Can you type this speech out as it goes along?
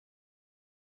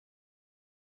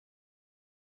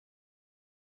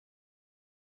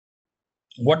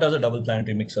What does a double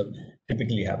planetary mixer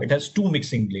typically have? It has two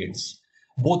mixing blades,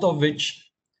 both of which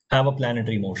have a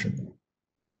planetary motion.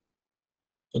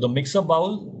 So the mixer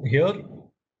bowl here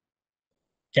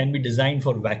can be designed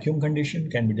for vacuum condition,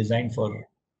 can be designed for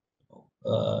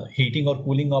heating or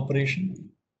cooling operation.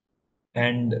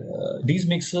 And these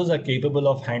mixers are capable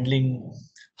of handling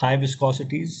high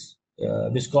viscosities.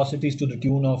 Viscosities to the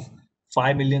tune of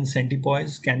 5 million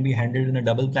centipoise can be handled in a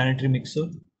double planetary mixer.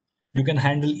 You can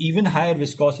handle even higher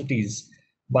viscosities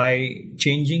by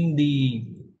changing the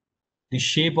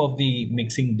shape of the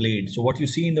mixing blade. So what you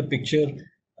see in the picture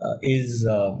is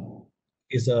a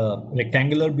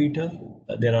rectangular beater.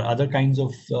 There are other kinds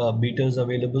of beaters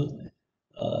available.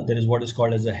 There is what is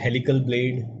called as a helical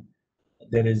blade.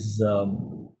 There is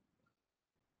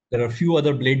there are a few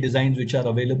other blade designs which are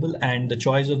available, and the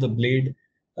choice of the blade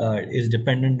is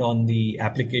dependent on the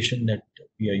application that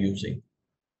we are using.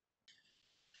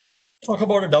 Talk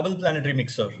about a double planetary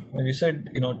mixer. We said,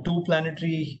 two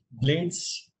planetary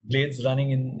blades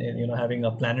running in, having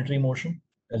a planetary motion,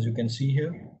 as you can see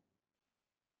here,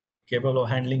 capable of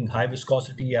handling high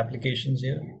viscosity applications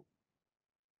here.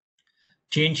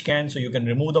 Change can, so you can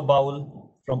remove the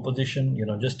bowl from position,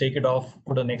 just take it off,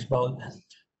 put a next bowl.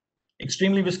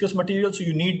 Extremely viscous material, so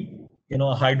you need,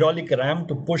 a hydraulic ram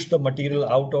to push the material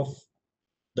out of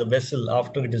the vessel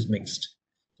after it is mixed.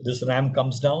 This ram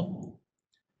comes down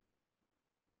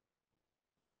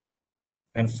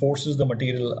and forces the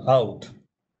material out.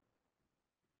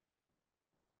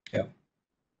 Yeah.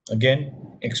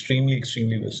 Again, extremely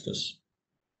viscous.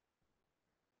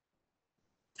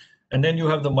 And then you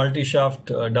have the multi-shaft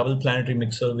double planetary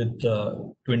mixer with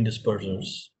twin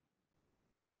dispersers.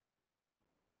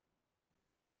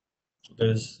 So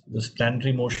there is this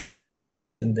planetary motion,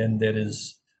 and then there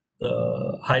is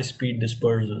high-speed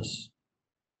dispersers.